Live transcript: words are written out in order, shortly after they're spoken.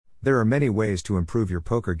There are many ways to improve your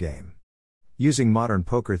poker game. Using modern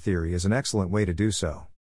poker theory is an excellent way to do so.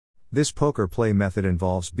 This poker play method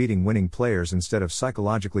involves beating winning players instead of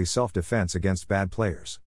psychologically self-defense against bad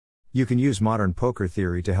players. You can use modern poker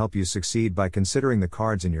theory to help you succeed by considering the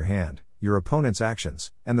cards in your hand, your opponent's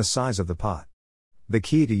actions, and the size of the pot. The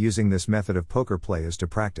key to using this method of poker play is to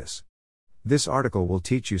practice. This article will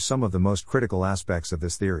teach you some of the most critical aspects of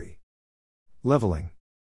this theory. Leveling.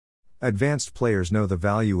 Advanced players know the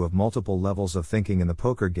value of multiple levels of thinking in the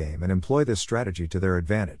poker game and employ this strategy to their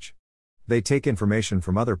advantage. They take information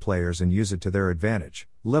from other players and use it to their advantage.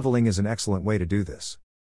 Leveling is an excellent way to do this.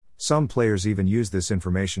 Some players even use this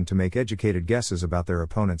information to make educated guesses about their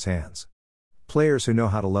opponent's hands. Players who know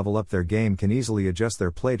how to level up their game can easily adjust their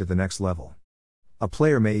play to the next level. A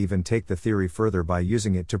player may even take the theory further by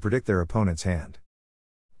using it to predict their opponent's hand.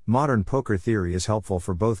 Modern poker theory is helpful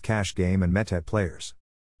for both cash game and meta players.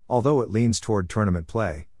 Although it leans toward tournament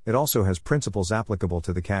play, it also has principles applicable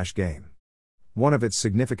to the cash game. One of its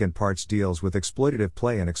significant parts deals with exploitative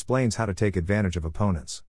play and explains how to take advantage of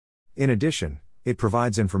opponents. In addition, it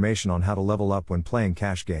provides information on how to level up when playing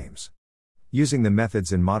cash games. Using the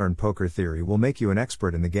methods in modern poker theory will make you an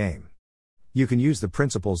expert in the game. You can use the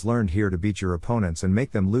principles learned here to beat your opponents and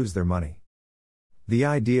make them lose their money. The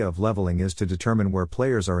idea of leveling is to determine where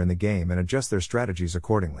players are in the game and adjust their strategies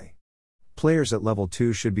accordingly. Players at level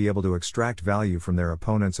 2 should be able to extract value from their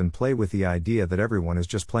opponents and play with the idea that everyone is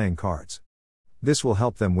just playing cards. This will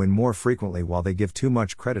help them win more frequently while they give too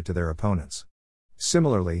much credit to their opponents.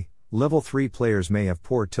 Similarly, level 3 players may have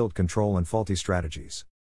poor tilt control and faulty strategies.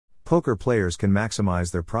 Poker players can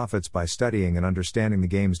maximize their profits by studying and understanding the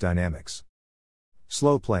game's dynamics.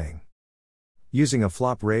 Slow playing. Using a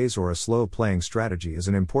flop raise or a slow playing strategy is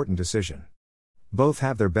an important decision. Both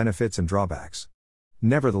have their benefits and drawbacks.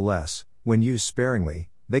 Nevertheless, when used sparingly,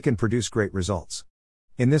 they can produce great results.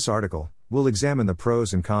 In this article, we'll examine the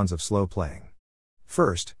pros and cons of slow playing.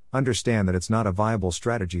 First, understand that it's not a viable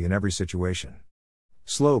strategy in every situation.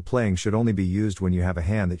 Slow playing should only be used when you have a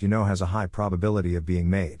hand that you know has a high probability of being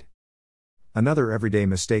made. Another everyday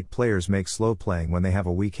mistake players make slow playing when they have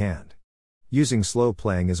a weak hand. Using slow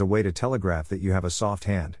playing is a way to telegraph that you have a soft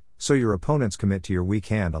hand, so your opponents commit to your weak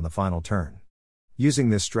hand on the final turn. Using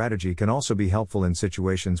this strategy can also be helpful in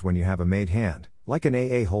situations when you have a made hand, like an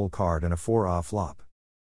AA hole card and a 4-ah flop.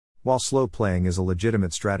 While slow playing is a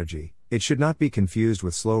legitimate strategy, it should not be confused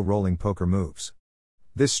with slow rolling poker moves.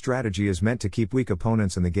 This strategy is meant to keep weak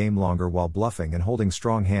opponents in the game longer while bluffing and holding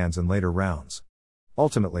strong hands in later rounds.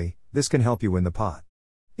 Ultimately, this can help you win the pot.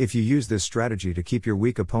 If you use this strategy to keep your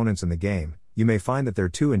weak opponents in the game, you may find that they're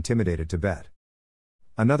too intimidated to bet.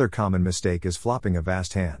 Another common mistake is flopping a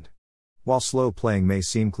vast hand. While slow playing may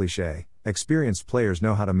seem cliché, experienced players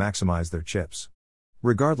know how to maximize their chips.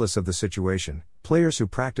 Regardless of the situation, players who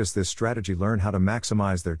practice this strategy learn how to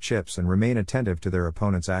maximize their chips and remain attentive to their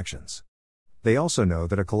opponent's actions. They also know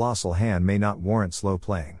that a colossal hand may not warrant slow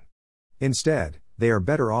playing. Instead, they are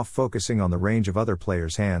better off focusing on the range of other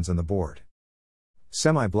players' hands and the board.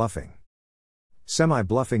 Semi-bluffing.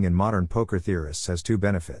 Semi-bluffing in modern poker theorists has two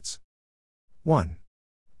benefits. 1.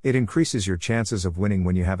 It increases your chances of winning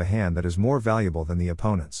when you have a hand that is more valuable than the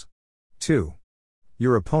opponent's. 2.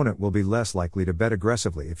 Your opponent will be less likely to bet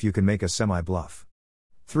aggressively if you can make a semi-bluff.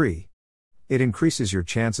 3. It increases your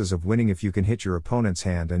chances of winning if you can hit your opponent's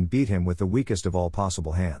hand and beat him with the weakest of all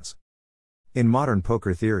possible hands. In modern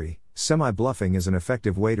poker theory, semi-bluffing is an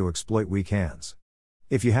effective way to exploit weak hands.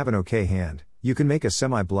 If you have an okay hand, you can make a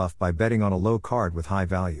semi-bluff by betting on a low card with high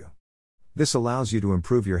value. This allows you to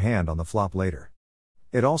improve your hand on the flop later.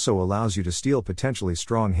 It also allows you to steal potentially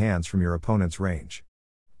strong hands from your opponent's range.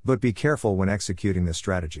 But be careful when executing this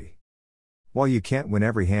strategy. While you can't win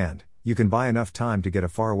every hand, you can buy enough time to get a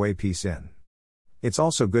faraway piece in. It's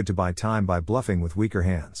also good to buy time by bluffing with weaker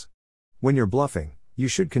hands. When you're bluffing, you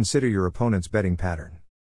should consider your opponent's betting pattern.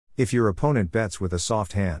 If your opponent bets with a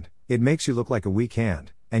soft hand, it makes you look like a weak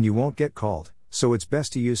hand, and you won't get called, so it's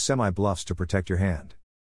best to use semi-bluffs to protect your hand.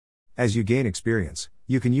 As you gain experience,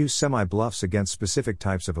 you can use semi-bluffs against specific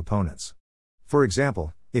types of opponents. For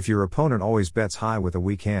example, if your opponent always bets high with a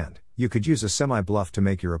weak hand, you could use a semi-bluff to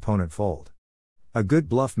make your opponent fold. A good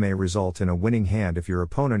bluff may result in a winning hand if your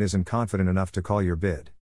opponent isn't confident enough to call your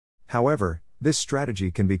bid. However, this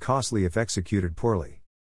strategy can be costly if executed poorly.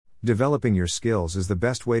 Developing your skills is the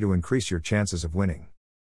best way to increase your chances of winning.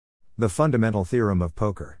 The fundamental theorem of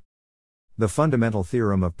poker. The fundamental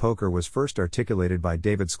theorem of poker was first articulated by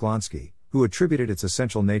David Sklonsky, who attributed its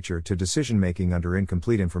essential nature to decision-making under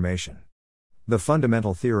incomplete information. The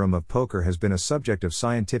fundamental theorem of poker has been a subject of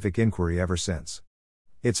scientific inquiry ever since.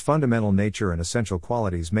 Its fundamental nature and essential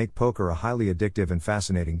qualities make poker a highly addictive and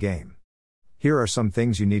fascinating game. Here are some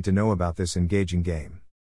things you need to know about this engaging game.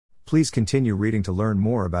 Please continue reading to learn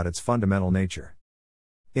more about its fundamental nature.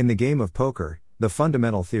 In the game of poker, the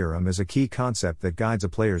fundamental theorem is a key concept that guides a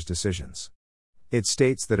player's decisions. It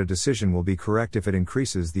states that a decision will be correct if it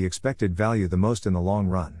increases the expected value the most in the long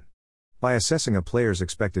run. By assessing a player's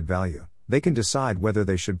expected value, they can decide whether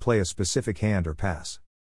they should play a specific hand or pass.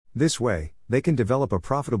 This way, they can develop a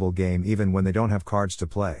profitable game even when they don't have cards to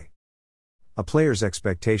play. A player's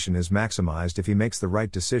expectation is maximized if he makes the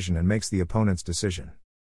right decision and makes the opponent's decision.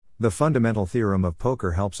 The fundamental theorem of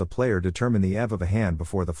poker helps a player determine the EV of a hand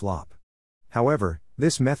before the flop. However,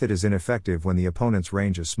 this method is ineffective when the opponent's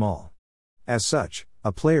range is small. As such,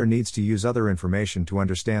 a player needs to use other information to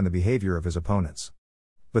understand the behavior of his opponents.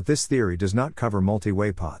 But this theory does not cover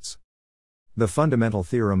multi-way pots. The fundamental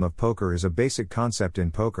theorem of poker is a basic concept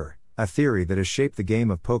in poker, a theory that has shaped the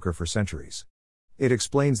game of poker for centuries. It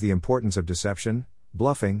explains the importance of deception,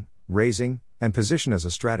 bluffing, raising, and position as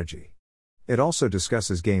a strategy. It also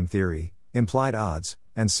discusses game theory, implied odds,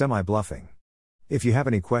 and semi-bluffing. If you have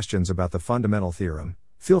any questions about the fundamental theorem,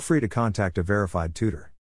 feel free to contact a verified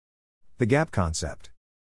tutor. The gap concept.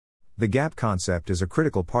 The gap concept is a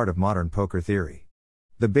critical part of modern poker theory.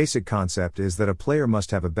 The basic concept is that a player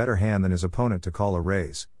must have a better hand than his opponent to call a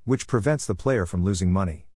raise, which prevents the player from losing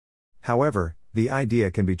money. However, the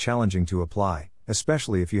idea can be challenging to apply,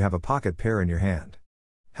 especially if you have a pocket pair in your hand.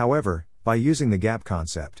 However, by using the gap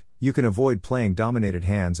concept, you can avoid playing dominated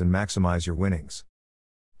hands and maximize your winnings.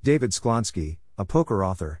 David Sklonsky, a poker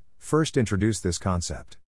author, first introduced this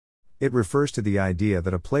concept. It refers to the idea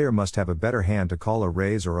that a player must have a better hand to call a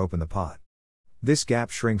raise or open the pot. This gap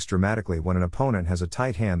shrinks dramatically when an opponent has a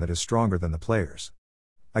tight hand that is stronger than the player's.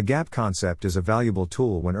 A gap concept is a valuable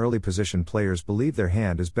tool when early position players believe their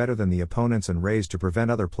hand is better than the opponent's and raise to prevent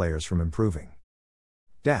other players from improving.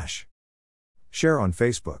 Share on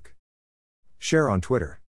Facebook. Share on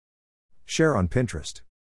Twitter. Share on Pinterest.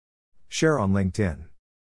 Share on LinkedIn.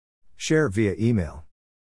 Share via email.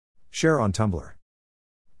 Share on Tumblr.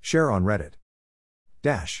 Share on Reddit.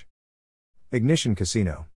 Ignition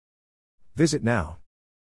Casino. Visit now.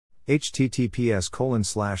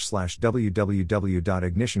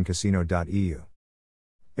 https://www.ignitioncasino.eu.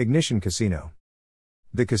 Ignition Casino.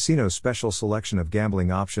 The casino's special selection of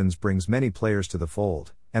gambling options brings many players to the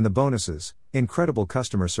fold, and the bonuses, incredible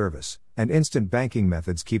customer service, and instant banking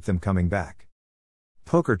methods keep them coming back.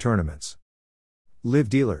 Poker tournaments. Live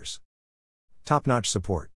dealers. Top-notch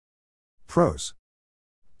support. Pros.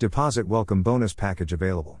 Deposit welcome bonus package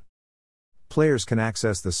available. Players can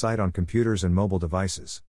access the site on computers and mobile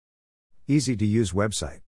devices. Easy to use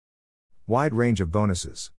website. Wide range of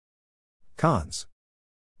bonuses. Cons.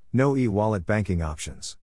 No e-wallet banking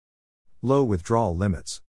options. Low withdrawal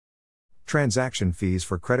limits. Transaction fees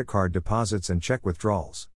for credit card deposits and check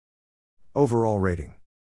withdrawals. Overall rating.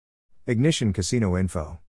 Ignition Casino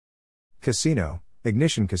info. Casino,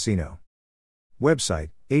 Ignition Casino. Website,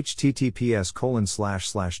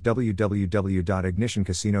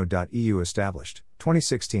 https://www.ignitioncasino.eu. Established,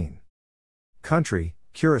 2016. Country,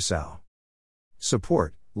 Curaçao.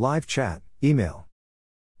 Support, live chat, email.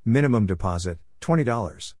 Minimum deposit,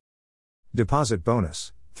 $20. Deposit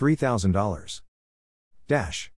bonus, $3,000.